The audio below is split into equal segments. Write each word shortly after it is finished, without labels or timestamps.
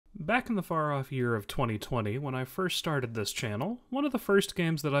Back in the far-off year of 2020, when I first started this channel, one of the first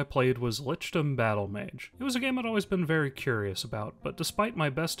games that I played was Lichdom Battlemage. It was a game I'd always been very curious about, but despite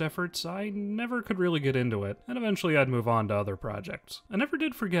my best efforts, I never could really get into it, and eventually I'd move on to other projects. I never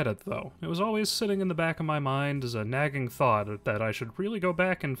did forget it, though. It was always sitting in the back of my mind as a nagging thought that I should really go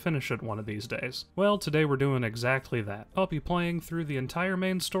back and finish it one of these days. Well, today we're doing exactly that. I'll be playing through the entire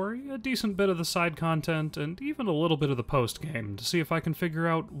main story, a decent bit of the side content, and even a little bit of the post-game to see if I can figure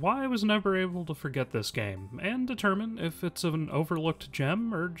out why I was never able to forget this game, and determine if it's an overlooked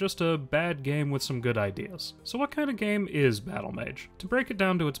gem or just a bad game with some good ideas. So what kind of game is Battlemage? To break it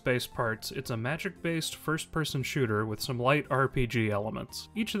down to its base parts, it's a magic-based first-person shooter with some light RPG elements.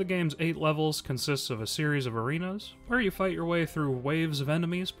 Each of the game's 8 levels consists of a series of arenas, where you fight your way through waves of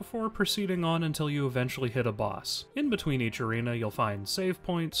enemies before proceeding on until you eventually hit a boss. In between each arena, you'll find save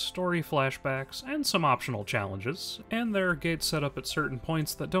points, story flashbacks, and some optional challenges, and there are gates set up at certain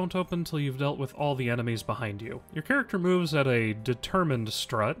points that don't open until you've dealt with all the enemies behind you. Your character moves at a determined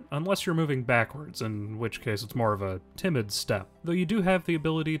strut, unless you're moving backwards, in which case it's more of a timid step, though you do have the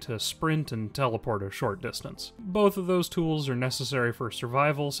ability to sprint and teleport a short distance. Both of those tools are necessary for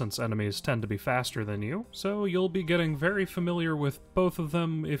survival since enemies tend to be faster than you, so you'll be getting very familiar with both of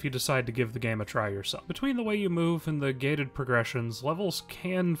them if you decide to give the game a try yourself. Between the way you move and the gated progressions, levels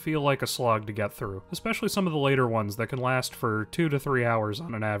can feel like a slog to get through, especially some of the later ones that can last for 2 to 3 hours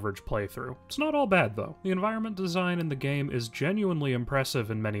on an average playthrough. It's not all bad though. The environment design in the game is genuinely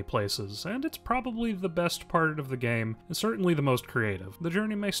impressive in many places, and it's probably the best part of the game, and certainly the most creative. The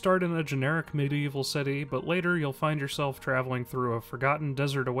journey may start in a generic medieval city, but later you'll find yourself traveling through a forgotten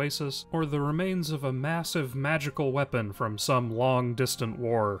desert oasis, or the remains of a massive magical weapon from some long distant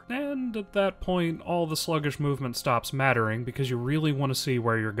war. And at that point, all the sluggish movement stops mattering because you really want to see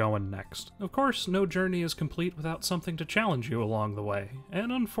where you're going next. Of course, no journey is complete without something to challenge you along the way,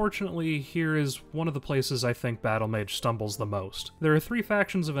 and unfortunately, here is one of the places I think Battlemage stumbles the most. There are 3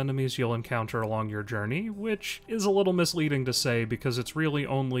 factions of enemies you'll encounter along your journey, which is a little misleading to say because it's really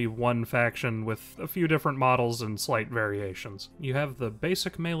only one faction with a few different models and slight variations. You have the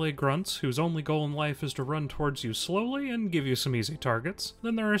basic melee grunts, whose only goal in life is to run towards you slowly and give you some easy targets.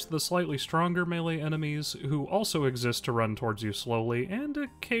 Then there's the slightly stronger melee enemies, who also exist to run towards you slowly and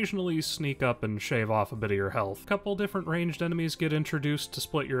occasionally sneak up and shave off a bit of your health. A couple different ranged enemies get introduced to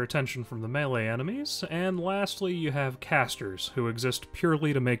split your attention from the melee enemies, and lastly you have casters, who exist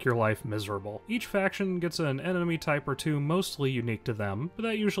purely to make your life miserable. Each faction gets an enemy type or two mostly unique to them, but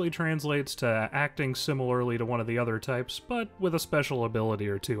that usually translates to acting similarly to one of the other types, but with a special ability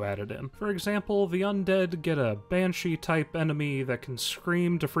or two added in. For example, the undead get a banshee type enemy that can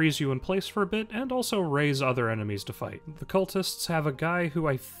scream to freeze you in place for a bit, and also raise other enemies to fight. The cultists have a guy who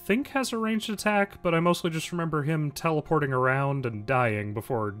I think has a ranged attack, but I mostly just remember him teleporting around and dying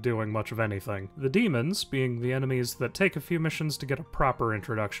before doing much of anything. The demons, being the enemies that take a few missions to get a proper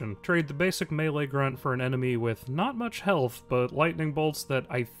introduction, trade the basic melee grunt for an enemy with not much health, but lightning bolts that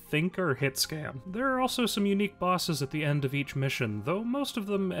I think are hit scan. There are also some unique bosses at the end of each mission, though most of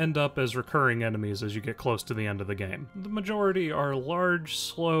them end up as recurring enemies as you get close to the end of the game. The majority are large,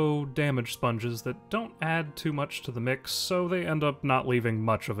 slow damage sponges that don't add too much to the mix, so they end up not leaving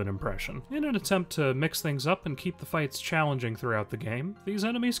much of an impression. In an attempt to mix things up and keep the fights challenging throughout the game, these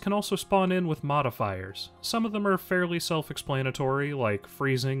enemies can also spawn in with modifiers. Some of them are fairly self-explanatory, like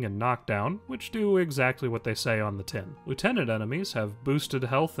freezing and knockdown, which do exactly what they say on the tin. Lieutenant enemies have boosted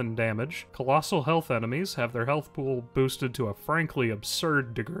health and damage. Colossal health enemies have their health pool boosted to a frankly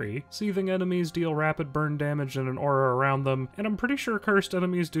absurd degree. Seething enemies deal rapid burn damage and an aura around them, and I'm pretty sure cursed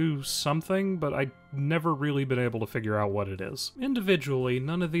enemies do something, but I've never really been able to figure out what it is. Individually,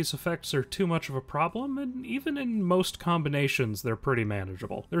 none of these effects are too much of a problem, and even in most combinations, they're pretty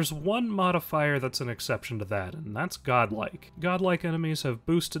manageable. There's one modifier that's an exception to that, and that's godlike. Godlike enemies have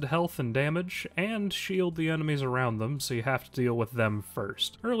boosted health and damage, and shield the enemies around them, so you have to deal with them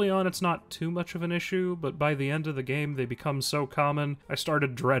first. Early on, it's not too much of an issue, but by the end of the game, they become so common, I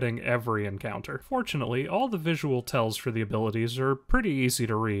started dreading every encounter. Fortunately, all the visual tells for the abilities are pretty easy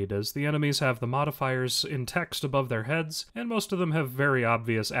to read, as the enemies have the modifiers in text above their heads, and most of them have very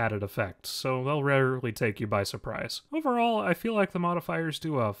obvious added effects, so they'll rarely take you by surprise. Overall, I feel like the modifiers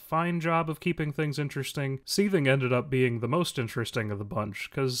do a fine job of keeping things interesting. Seething ended up being the most interesting of the bunch,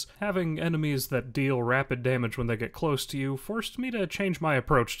 because having enemies that deal rapid damage when they get close to you forced me to change my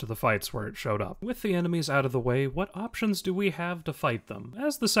approach to the fights where it showed up. With the enemies out of the way, what options do we have to fight them?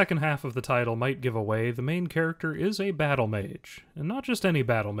 As the second half of the title might give away, the main character is a battle mage. And not just any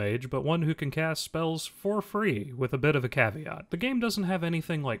battle mage, but one who can cast spells for free, with a bit of a caveat. The game doesn't have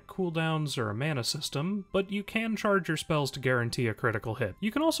anything like cooldowns or a mana system, but you can charge your spells to guarantee a critical critical hit.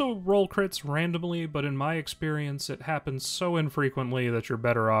 You can also roll crits randomly, but in my experience, it happens so infrequently that you're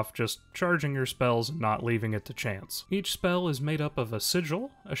better off just charging your spells and not leaving it to chance. Each spell is made up of a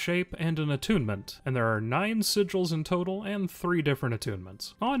sigil, a shape, and an attunement, and there are 9 sigils in total and 3 different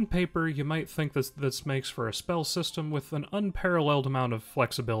attunements. On paper, you might think this makes for a spell system with an unparalleled amount of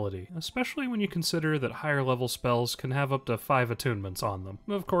flexibility, especially when you consider that higher level spells can have up to 5 attunements on them.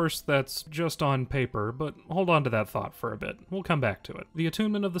 Of course, that's just on paper, but hold on to that thought for a bit. We'll come back to it. The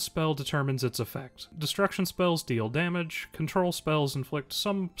attunement of the spell determines its effect. Destruction spells deal damage, control spells inflict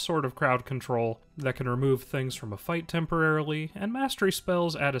some sort of crowd control that can remove things from a fight temporarily, and mastery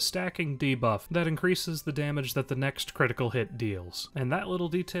spells add a stacking debuff that increases the damage that the next critical hit deals. And that little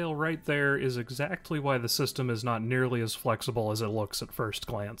detail right there is exactly why the system is not nearly as flexible as it looks at first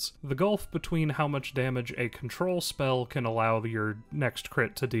glance. The gulf between how much damage a control spell can allow your next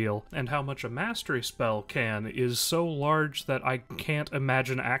crit to deal and how much a mastery spell can is so large that I can't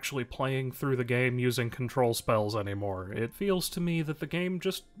imagine actually playing through the game using control spells anymore. It feels to me that the game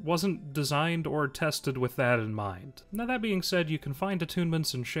just wasn't designed or tested with that in mind. Now that being said, you can find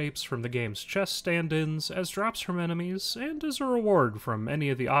attunements and shapes from the game's chest stand-ins, as drops from enemies, and as a reward from any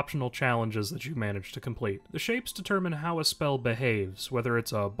of the optional challenges that you manage to complete. The shapes determine how a spell behaves, whether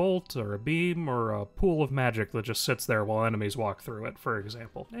it's a bolt or a beam or a pool of magic that just sits there while enemies walk through it, for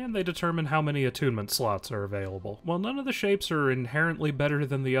example. And they determine how many attunement slots are available. While none of the shapes are inherently better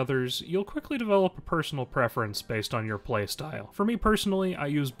than the others, you'll quickly develop a personal preference based on your playstyle. For me personally, I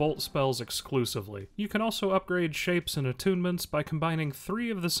use bolt spells exclusively. You can also upgrade shapes and attunements by combining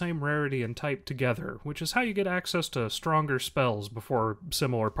 3 of the same rarity and type together, which is how you get access to stronger spells before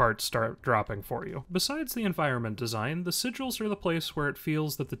similar parts start dropping for you. Besides the environment design, the sigils are the place where it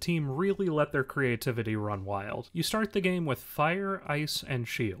feels that the team really let their creativity run wild. You start the game with fire, ice, and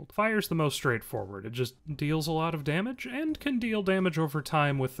shield. Fire's the most straightforward. It just deals a lot of damage and can deal damage over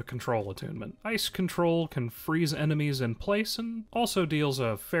time with the control attunement. Ice control can freeze enemies in place and also deals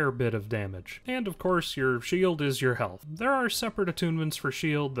a fair bit of damage. And of course, your shield is your health. There are separate attunements for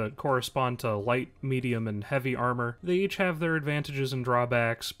shield that correspond to light, medium, and heavy armor. They each have their advantages and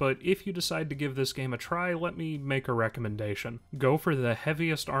drawbacks, but if you decide to give this game a try, let me make a recommendation. Go for the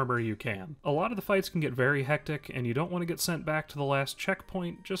heaviest armor you can. A lot of the fights can get very hectic, and you don't want to get sent back to the last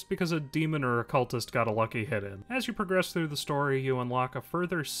checkpoint just because a demon or a cultist got a lucky hit in. As you progress through the story, you unlock a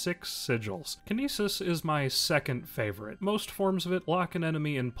further 6 sigils. Kinesis is my second favorite. Most forms of it lock an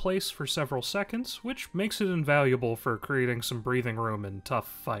enemy in place for several seconds, which makes it invaluable for creating some breathing room in tough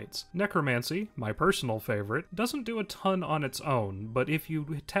fights. Necromancy, my personal favorite, doesn't do a ton on its own, but if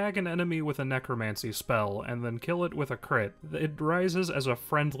you tag an enemy with a necromancy spell and then kill it with a crit, it rises as a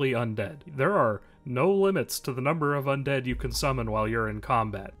friendly undead. There are no limits to the number of undead you can summon while you're in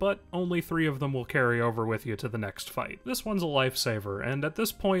combat, but only 3 of them will carry over with you to the next fight. This one's a lifesaver, and at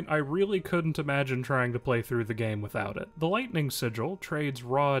this point I really couldn't imagine trying to play through the game without it. The Lightning Sigil trades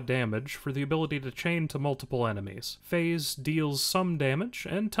raw damage for the ability to chain to multiple enemies. Phase deals some damage,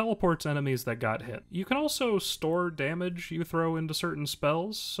 and teleports enemies that got hit. You can also store damage you throw into certain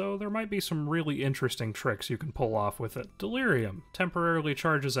spells, so there might be some really interesting tricks you can pull off with it. Delirium temporarily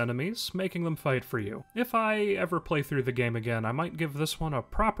charges enemies, making them fight for you. If I ever play through the game again, I might give this one a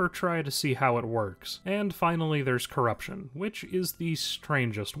proper try to see how it works. And finally, there's Corruption, which is the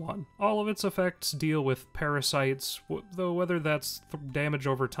strangest one. All of its effects deal with parasites, though whether that's damage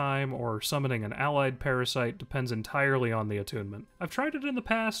over time or summoning an allied parasite depends entirely on the attunement. I've tried it in the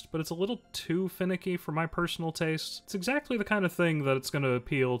past, but it's a little too finicky for my personal taste. It's exactly the kind of thing that it's going to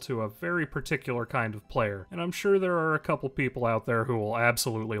appeal to a very particular kind of player, and I'm sure there are a couple people out there who will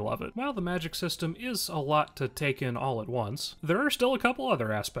absolutely love it. While the magic system is a lot to take in all at once, there are still a couple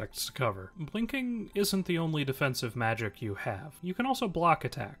other aspects to cover. Blinking isn't the only defensive magic you have. You can also block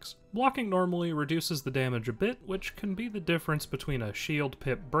attacks. Blocking normally reduces the damage a bit, which can be the difference between a shield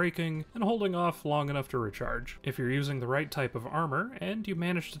pip breaking and holding off long enough to recharge. If you're using the right type of armor, and you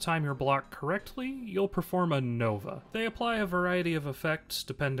manage to time your block correctly, you'll perform a Nova. They apply a variety of effects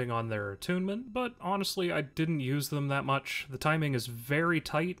depending on their attunement, but honestly I didn't use them that much. The timing is very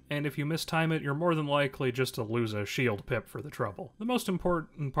tight, and if you mistime it, you're more than likely just to lose a shield pip for the trouble. The most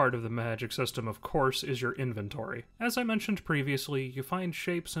important part of the magic system, of course, is your inventory. As I mentioned previously, you find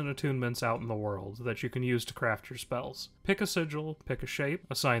shapes and attunements out in the world that you can use to craft your spells. Pick a sigil, pick a shape,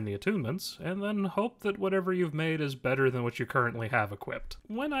 assign the attunements, and then hope that whatever you've made is better than what you currently have equipped.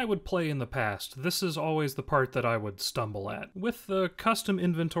 When I would play in the past, this is always the part that I would stumble at. With the custom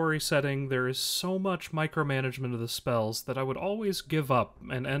inventory setting, there is so much micromanagement of the spells that I would always give up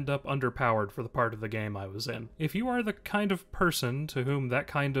and end up underpowered for the part of the game I was in. If you are the kind of person to whom that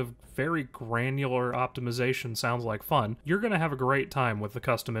kind of very granular optimization sounds like fun, you're going to have a great time with the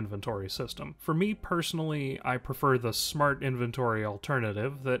custom inventory system. For me personally, I prefer the smart inventory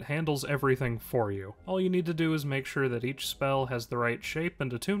alternative that handles everything for you. All you need to do is make sure that each spell has the right shape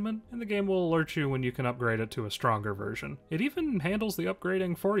and attunement, and the game will alert you when you can upgrade it to a stronger version. It even handles the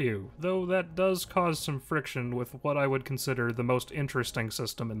upgrading for you, though that does cause some friction with what I would consider the most interesting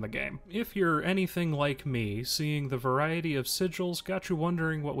system in the game. If you're anything like me, seeing the variety of sigils got you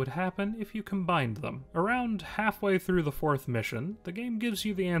wondering what would happen if you combined them. Around halfway through the 4th mission, the game gives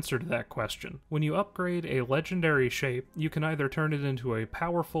you the answer to that question. When you upgrade a legendary shape, you can either turn it into a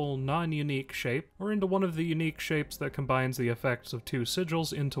powerful, non-unique shape, or into one of the unique shapes that combines the effects of 2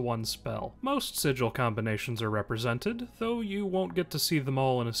 sigils into one spell. Most sigil combinations are represented, though you won't get to see them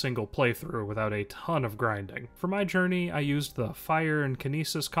all in a single playthrough without a ton of grinding. For my journey, I used the Fire and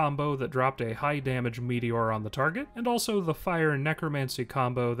Kinesis combo that dropped a high damage meteor on the target, and also the Fire and Necromancy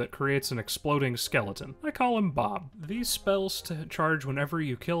combo that creates an exploding skeleton. I call him Bob. These spells charge whenever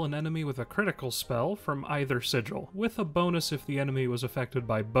you kill an enemy with a critical spell from either sigil, with a bonus if the enemy was affected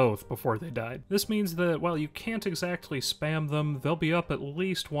by both before they died. This means that while you can't exactly spam them, they'll be up at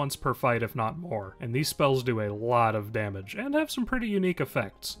least once per fight if not more, and these spells do a lot of damage and have some pretty unique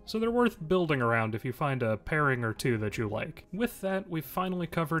effects, so they're worth building around if you find a pairing or two that you like. With that, we've finally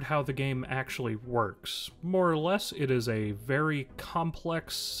covered how the game actually works. More or less, it is a very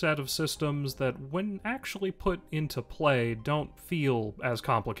complex set of systems that, when actually put into play, don't feel as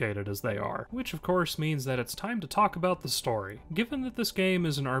complicated as they are. Which of course means that it's time to talk about the story. Given that this game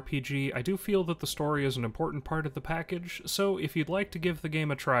is an RPG, I do feel that the story is an important part of the package, so if you'd like to give the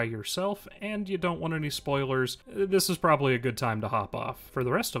game a try yourself, and you don't want any spoilers, this is probably a good time to hop off. For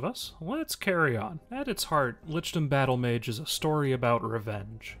the rest of us, let's carry on. At its heart, Lichdom Battlemage is a story about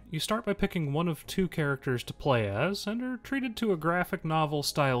revenge. You start by picking one of 2 characters to play as, and are treated to a graphic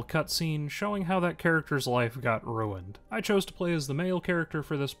novel-style cutscene showing how that character's life got ruined. I chose to play as the male character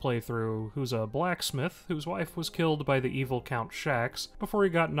for this playthrough, who's a blacksmith whose wife was killed by the evil Count Shax before he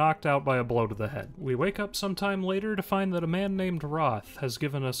got knocked out by a blow to the head. We wake up sometime later to find that a man named Roth has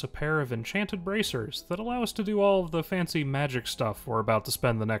given us a pair of enchanted bracers that allow us to do all of the fancy magic stuff we're about to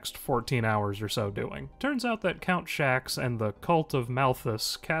spend the next 14 hours or so doing. Turns out that Count Shax and the cult of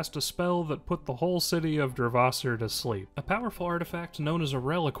Malthus cast a spell that put the whole city of Dravasir to sleep. A powerful artifact known as a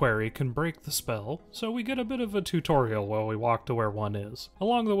reliquary can break the spell, so we get a bit of a tutorial while we walk to where one is.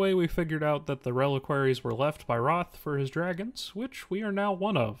 Along the way, we figured out that the reliquaries were left by Roth for his dragons, which we are now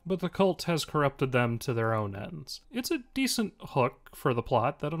one of, but the cult has corrupted them to their own ends. It's a decent hook for the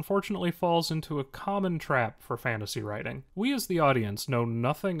plot that unfortunately falls into a common trap for fantasy writing. We as the audience know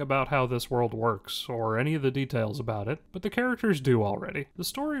nothing about how this world works, or any of the details about it, but the characters do already. The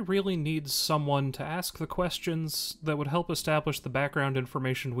story really needs someone to ask the questions that would help establish the background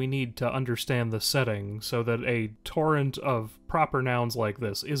information we need to understand the setting, so that a torrent of proper nouns like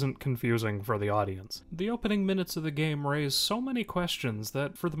this isn't confusing for the audience. The opening minutes of the game raise so many questions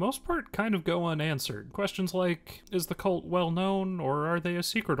that, for the most part, kind of go unanswered. Questions like, is the cult well known, or are they a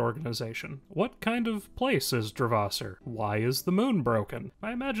secret organization? What kind of place is Dravasir? Why is the moon broken?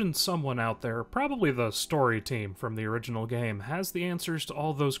 I imagine someone out there, probably the story team from the original game, has the answers to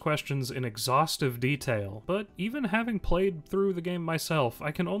all those questions in exhaustive detail, but even having played through the game myself,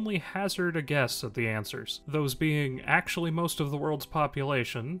 I can only hazard a guess at the answers. Those being actually most of the world's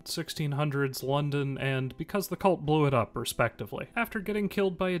population, 1600s London, and because the cult blew it up, respectively. After getting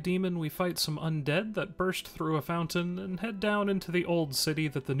killed by a demon, we fight some undead that burst through a fountain and head down into the old city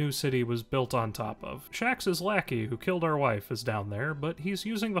that the new city was built on top of. Shax's lackey, who killed our wife, is down there, but he's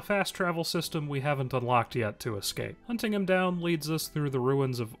using the fast travel system we haven't unlocked yet to escape. Hunting him down leads us through the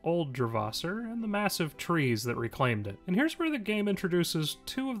ruins of Old Dravasir and the massive trees that reclaimed it. And here's where the game introduces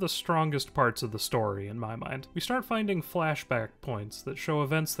 2 of the strongest parts of the story, in my mind. We start finding flashbacks points that show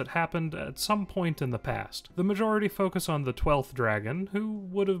events that happened at some point in the past. The majority focus on the 12th dragon, who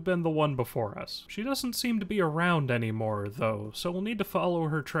would have been the one before us. She doesn't seem to be around anymore, though, so we'll need to follow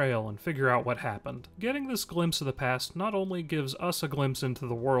her trail and figure out what happened. Getting this glimpse of the past not only gives us a glimpse into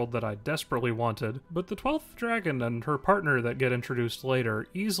the world that I desperately wanted, but the 12th dragon and her partner that get introduced later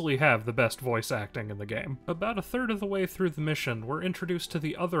easily have the best voice acting in the game. About a third of the way through the mission, we're introduced to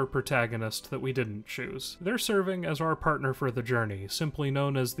the other protagonist that we didn't choose. They're serving as our partner for the journey, simply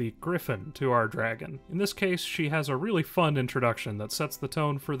known as the Griffin to our dragon. In this case, she has a really fun introduction that sets the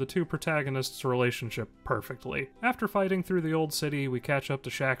tone for the two protagonists' relationship perfectly. After fighting through the old city, we catch up to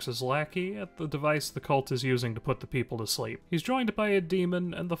Shax's lackey at the device the cult is using to put the people to sleep. He's joined by a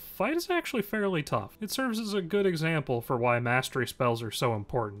demon, and the fight is actually fairly tough. It serves as a good example for why mastery spells are so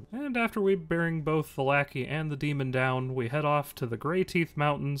important. And after we bring both the lackey and the demon down, we head off to the Grey Teeth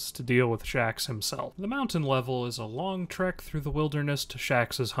Mountains to deal with Shax himself. The mountain level is a long trek through the wilderness to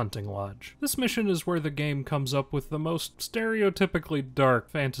Shax's hunting lodge. This mission is where the game comes up with the most stereotypically dark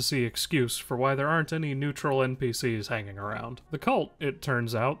fantasy excuse for why there aren't any neutral NPCs hanging around. The cult, it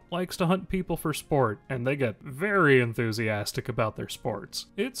turns out, likes to hunt people for sport, and they get very enthusiastic about their sports.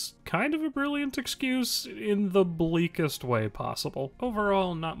 It's kind of a brilliant excuse in the bleakest way possible.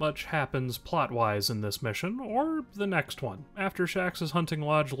 Overall, not much happens plot-wise in this mission, or the next one. After Shax's hunting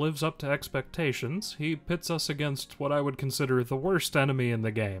lodge lives up to expectations, he pits us against what I would consider the worst enemy in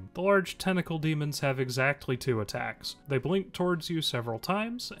the game. The large tentacle demons have exactly 2 attacks. They blink towards you several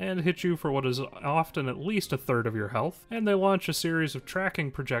times, and hit you for what is often at least a third of your health, and they launch a series of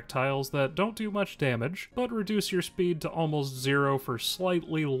tracking projectiles that don't do much damage, but reduce your speed to almost 0 for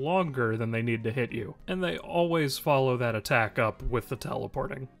slightly longer than they need to hit you. And they always follow that attack up with the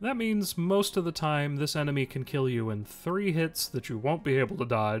teleporting. That means most of the time this enemy can kill you in 3 hits that you won't be able to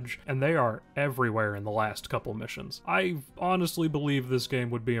dodge, and they are everywhere in the last couple missions. I honestly believe this game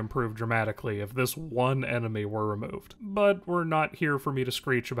would be improved dramatically if this one enemy were removed. But we're not here for me to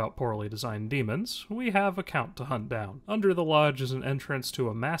screech about poorly designed demons. We have a count to hunt down. Under the lodge is an entrance to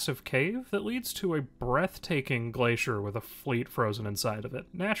a massive cave that leads to a breathtaking glacier with a fleet frozen inside of it.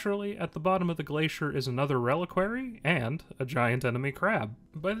 Naturally, at the bottom of the glacier is another reliquary and a giant enemy crab.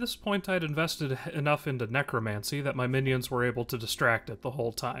 By this point, I'd invested enough into necromancy that my minions were able to distract it the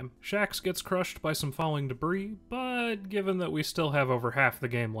whole time. Shax gets crushed by some falling debris, but given that we still have over half the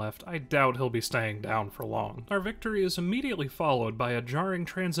game left, I doubt he'll be staying down for long. Our victory is immediately followed by a jarring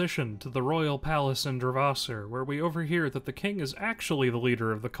transition to the royal palace in Dravasir, where we overhear that the king is actually the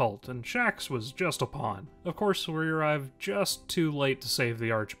leader of the cult, and Shax was just a pawn. Of course, we arrive just too late to save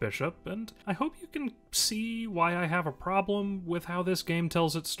the archbishop, and I hope you can see why I have a problem with how this game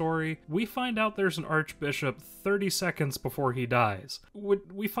tells its story. We find out there's an archbishop 30 seconds before he dies.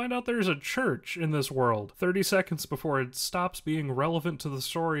 We find out there's a church in this world 30 seconds before it stops being relevant to the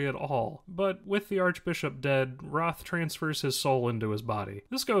story at all. But with the archbishop dead, Roth transfers his soul into his body.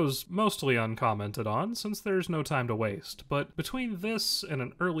 This goes mostly uncommented on, since there's no time to waste, but between this and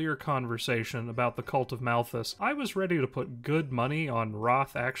an earlier conversation about the cult of Malthus, I was ready to put good money on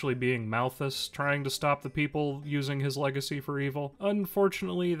Roth actually being Malthus, trying to stop the people using his legacy for evil.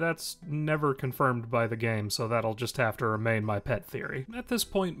 Unfortunately, that's never confirmed by the game, so that'll just have to remain my pet theory. At this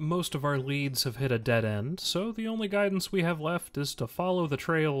point, most of our leads have hit a dead end, so the only guidance we have left is to follow the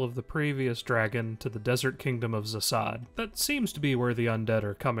trail of the previous dragon to the desert kingdom of Zasad. That seems to be where the undead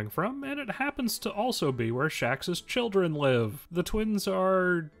are coming from, and it happens to also be where Shax's children live. The twins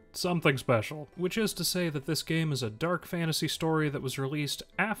are something special, which is to say that this game is a dark fantasy story that was released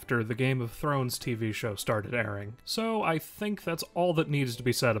after the Game of Thrones TV show started airing. So I think that's all that needs to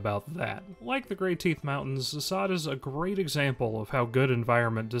be said about that. Like the Grey Teeth Mountains, Zasad is a great example of how good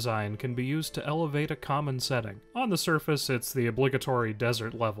environment design can be used to elevate a common setting. On the surface, it's the obligatory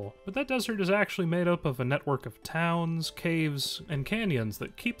desert level, but that desert is actually made up of a network of towns, caves, and canyons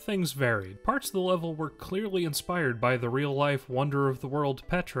that keep things varied. Parts of the level were clearly inspired by the real-life wonder of the world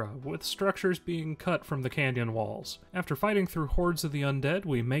Petra, with structures being cut from the canyon walls. After fighting through hordes of the undead,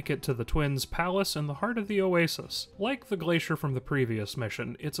 we make it to the twins' palace in the heart of the oasis. Like the glacier from the previous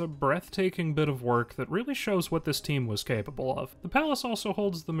mission, it's a breathtaking bit of work that really shows what this team was capable of. The palace also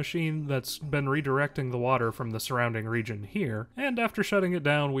holds the machine that's been redirecting the water from the surrounding region here, and after shutting it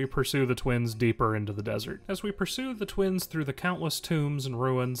down, we pursue the twins deeper into the desert. As we pursue the twins through the countless tombs and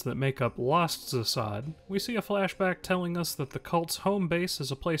ruins that make up Lost Zasad, we see a flashback telling us that the cult's home base is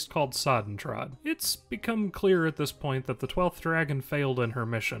a place place called Sodentrod. It's become clear at this point that the 12th dragon failed in her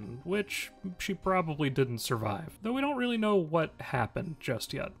mission, which she probably didn't survive, though we don't really know what happened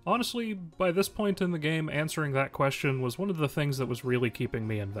just yet. Honestly, by this point in the game, answering that question was one of the things that was really keeping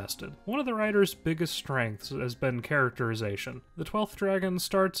me invested. One of the writer's biggest strengths has been characterization. The 12th dragon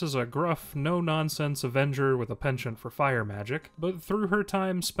starts as a gruff, no-nonsense Avenger with a penchant for fire magic, but through her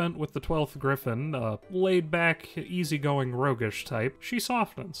time spent with the 12th Griffin, a laid-back, easygoing roguish type, she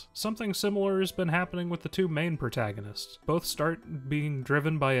softens. Something similar has been happening with the two main protagonists. Both start being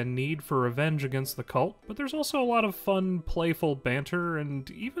driven by a need for revenge against the cult, but there's also a lot of fun, playful banter, and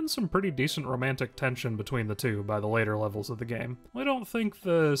even some pretty decent romantic tension between the two by the later levels of the game. I don't think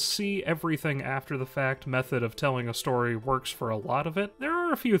the see everything after the fact method of telling a story works for a lot of it. There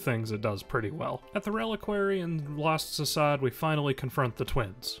are a few things it does pretty well. At the Reliquary in Lost Assad, we finally confront the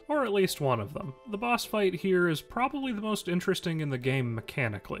twins, or at least one of them. The boss fight here is probably the most interesting in the game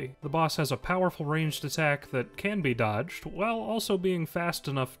mechanically. The boss has a powerful ranged attack that can be dodged, while also being fast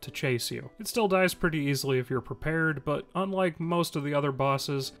enough to chase you. It still dies pretty easily if you're prepared, but unlike most of the other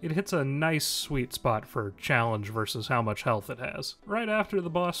bosses, it hits a nice sweet spot for challenge versus how much health it has. Right after the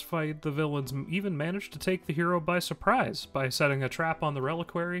boss fight, the villains even manage to take the hero by surprise by setting a trap on the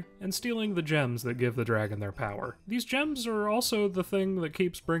Reliquary and stealing the gems that give the dragon their power. These gems are also the thing that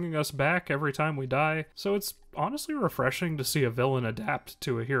keeps bringing us back every time we die, so it's honestly refreshing to see a villain adapt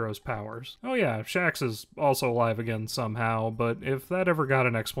to a hero's powers. Oh yeah, Shax is also alive again somehow, but if that ever got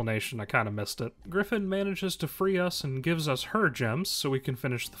an explanation, I kinda missed it. Griffin manages to free us and gives us her gems so we can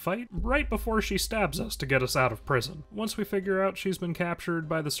finish the fight, right before she stabs us to get us out of prison. Once we figure out she's been captured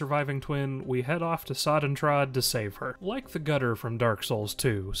by the surviving twin, we head off to Sodentrod to save her. Like the gutter from Dark Souls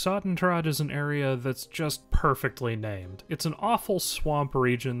 2, Sodentrod is an area that's just perfectly named. It's an awful swamp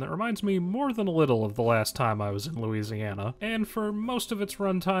region that reminds me more than a little of the last time I was in Louisiana, and for most of its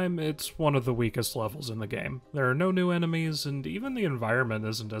runtime, it's one of the weakest levels in the game. There are no new enemies, and even the environment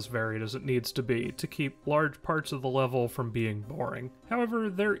isn't as varied as it needs to be to keep large parts of the level from being boring. However,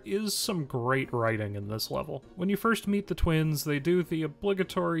 there is some great writing in this level. When you first meet the twins, they do the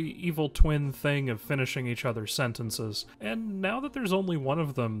obligatory evil twin thing of finishing each other's sentences, and now that there's only one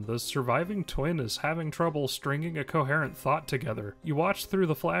of them, the surviving twin is having trouble stringing a coherent thought together. You watch through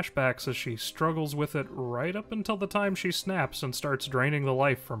the flashbacks as she struggles with it right up until the time she snaps and starts draining the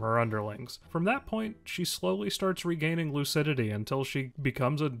life from her underlings. From that point, she slowly starts regaining lucidity until she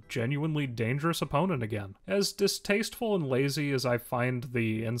becomes a genuinely dangerous opponent again. As distasteful and lazy as I find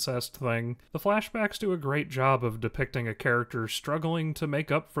the incest thing, the flashbacks do a great job of depicting a character struggling to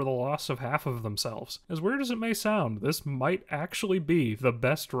make up for the loss of half of themselves. As weird as it may sound, this might actually be the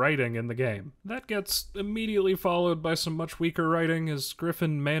best writing in the game. That gets immediately followed by some much weaker writing as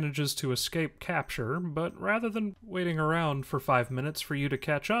Griffin manages to escape capture, but rather than waiting around for 5 minutes for you to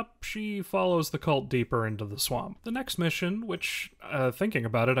catch up, she follows the cult deeper into the swamp. The next mission, which, thinking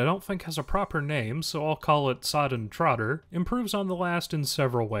about it, I don't think has a proper name, so I'll call it Sodentrotter, improves on the last in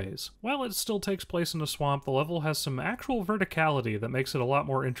several ways. While it still takes place in a swamp, the level has some actual verticality that makes it a lot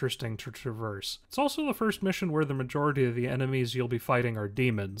more interesting to traverse. It's also the first mission where the majority of the enemies you'll be fighting are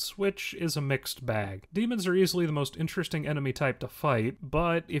demons, which is a mixed bag. Demons are easily the most interesting enemy type to fight,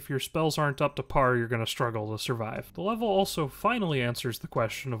 but if your spells aren't up to par, you're gonna struggle to survive. The level also finally answers the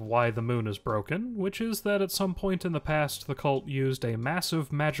question of why the moon is broken, which is that at some point in the past the cult used a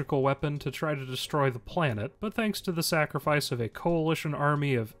massive magical weapon to try to destroy the planet, but thanks to the sacrifice of a coalition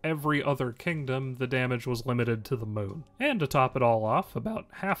army of every other kingdom, the damage was limited to the moon. And to top it all off, about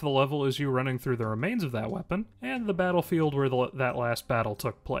half the level is you running through the remains of that weapon, and the battlefield where that last battle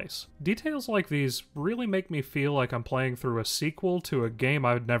took place. Details like these really make me feel like I'm playing through a sequel to a game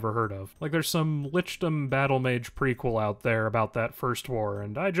I'd never heard of. Like there's some Lichdom Battlemage prequel out there about that first war,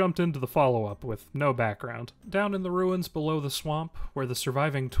 and I jumped into the follow-up with no background. Down in the ruins below the swamp, where the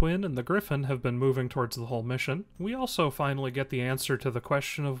surviving twin and the griffin have been moving towards the whole mission, we also finally get the answer to the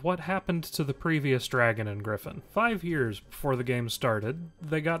question of what happened to the previous dragon and griffin. 5 years before the game started,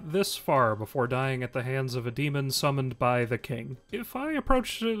 they got this far before dying at the hands of a demon summoned by the king. If I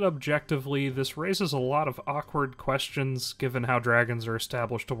approached it objectively, this raises a lot of awkward questions given how dragons are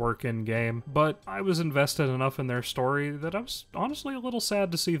established to work in-game, but I was invested enough in their story that I was honestly a little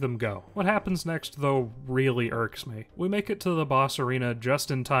sad to see them go. What happens next, though, really irks me. We make it to the boss arena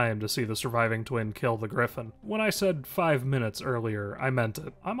just in time to see the surviving twin kill the griffin. When I said 5 minutes earlier, I meant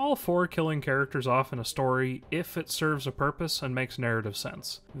it. I'm all for killing characters off in a story if it serves a purpose and makes narrative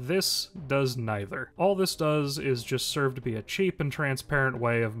sense. This does neither. All this does is just serve to be a cheap and transparent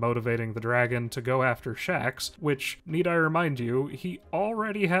way of motivating the dragon to go after Shax, which, need I remind you, he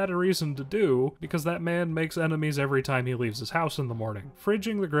already had a reason to do, because that man makes enemies every time he leaves his house in the morning.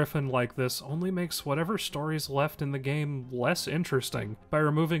 Fridging the Griffin like this only makes whatever stories left in the game less interesting by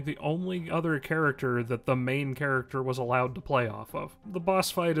removing the only other character that the main character was allowed to play off of. The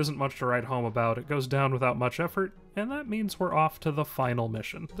boss fight isn't much to write home about, it goes down without much effort, and that means we're off to the final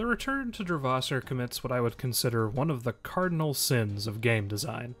mission. The return to Dravasser commits what I would consider one of the cardinal sins of game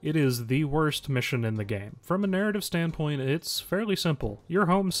design. It is the worst mission in the game. From a narrative standpoint, it's fairly simple. Your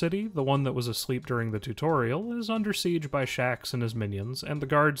home city, the one that was asleep during the tutorial, is under siege by Shaxx and his minions, and the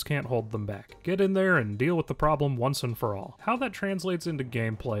guards can't hold them back. Get in there and deal with the problem once and for all. How that translates into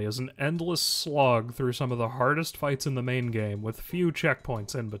gameplay is an endless slog through some of the hardest fights in the main game, with few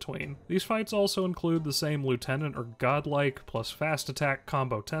checkpoints in between. These fights also include the same lieutenant or godlike plus fast attack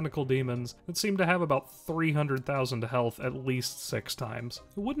combo tentacle demons that seem to have about 300,000 health at least 6 times.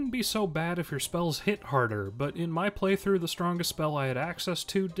 It wouldn't be so bad if your spells hit harder, but in my playthrough the strongest spell I had access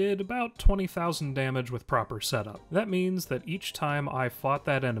to did about 20,000 damage with proper setup. That means that each time I fought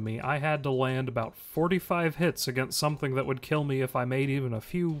that enemy I had to land about 45 hits against something that would kill me if I made even a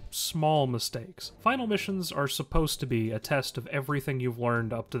few small mistakes. Final missions are supposed to be a test of everything you've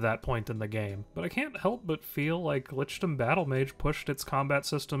learned up to that point in the game, but I can't help but feel like Lichdom Battlemage pushed its combat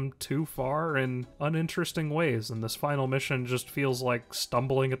system too far in uninteresting ways, and this final mission just feels like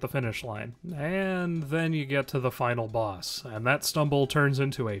stumbling at the finish line. And then you get to the final boss, and that stumble turns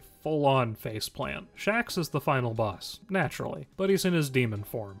into a full-on faceplant. Shaxx is the final boss, naturally, but he's in his demon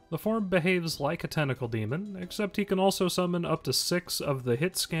form. The form behaves like a tentacle demon, except he can also summon up to 6 of the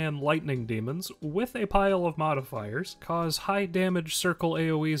hit scan lightning demons with a pile of modifiers, cause high damage circle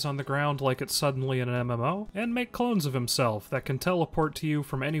AoEs on the ground like it's suddenly in an MMO, and make clones of himself that can teleport to you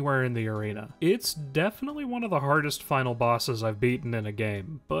from anywhere in the arena. It's definitely one of the hardest final bosses I've beaten in a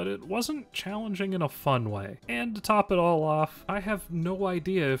game, but it wasn't challenging in a fun way. And to top it all off, I have no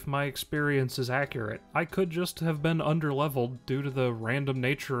idea if my experience is accurate. I could just have been underleveled due to the random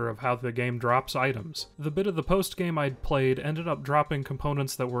nature of how the game drops items. The bit of the post-game I'd played ended up dropping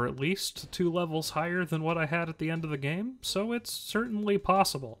components that were at least 2 levels higher than what I had at the end of the game, so it's certainly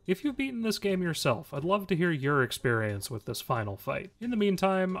possible. If you've beaten this game yourself, I'd love to hear your experience with this final fight. In the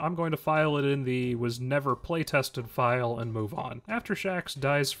meantime, I'm going to file it in the was never playtested file and move on. After Shaxx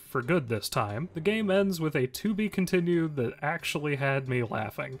dies for good this time, the game ends with a to be continued that actually had me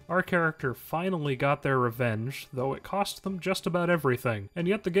laughing. Our character finally got their revenge, though it cost them just about everything, and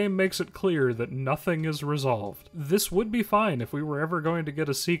yet the game makes it clear that nothing is resolved. This would be fine if we were ever going to get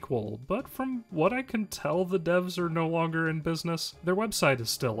a sequel, but from what I can tell, the devs are no longer in business. Their website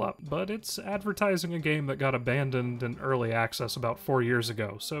is still up, but it's advertising a game that got abandoned in early access about 4 years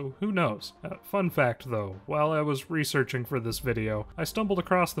ago, so who knows. Fun fact though, while I was researching for this video, I stumbled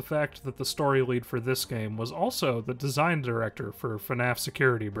across the fact that the story lead for this game was also the design director for FNAF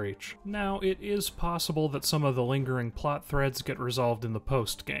Security Breach. Now, it is possible that some of the lingering plot threads get resolved in the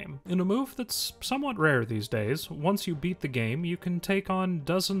post-game. In a move that's somewhat rare these days, once you beat the game, you can take on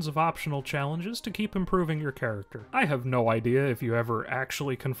dozens of optional challenges to keep improving your character. I have no idea if you ever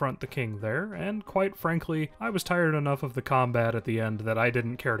actually confront the king there, and quite frankly, I was tired enough of the combat at the end that I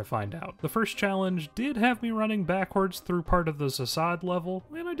didn't care to find out. The first challenge did have me running backwards through part of the Zassad level,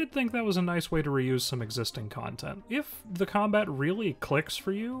 and I did think that was a nice way to reuse some existing content. If the combat really clicks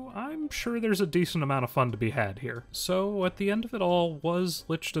for you, I'm sure there's a decent amount of fun to be had here. So, at the end of it all, was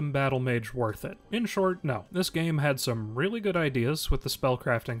Lichdom Battlemage worth it? In short, no. This game had some really good ideas with the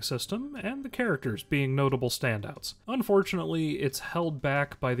spellcrafting system, and the characters being notable standouts. Unfortunately, it's held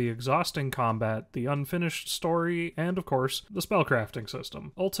back by the exhausting combat, the unfinished story, and of course, the spellcrafting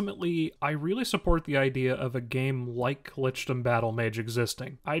system. Ultimately, I really support the idea of a game like Lichdom Battlemage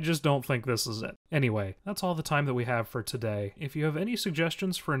existing. I just don't think this is it. Anyway, that's all the time that we have for today. If you have any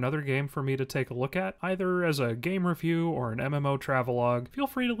suggestions for another game for me to take a look at, either as a game review or an MMO travelogue, feel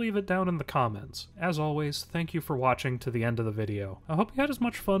free to leave it down in the comments. As always, thank you for watching to the end of the video. I hope you had as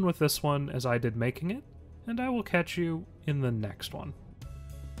much fun with this one as I did making it, and I will catch you in the next one.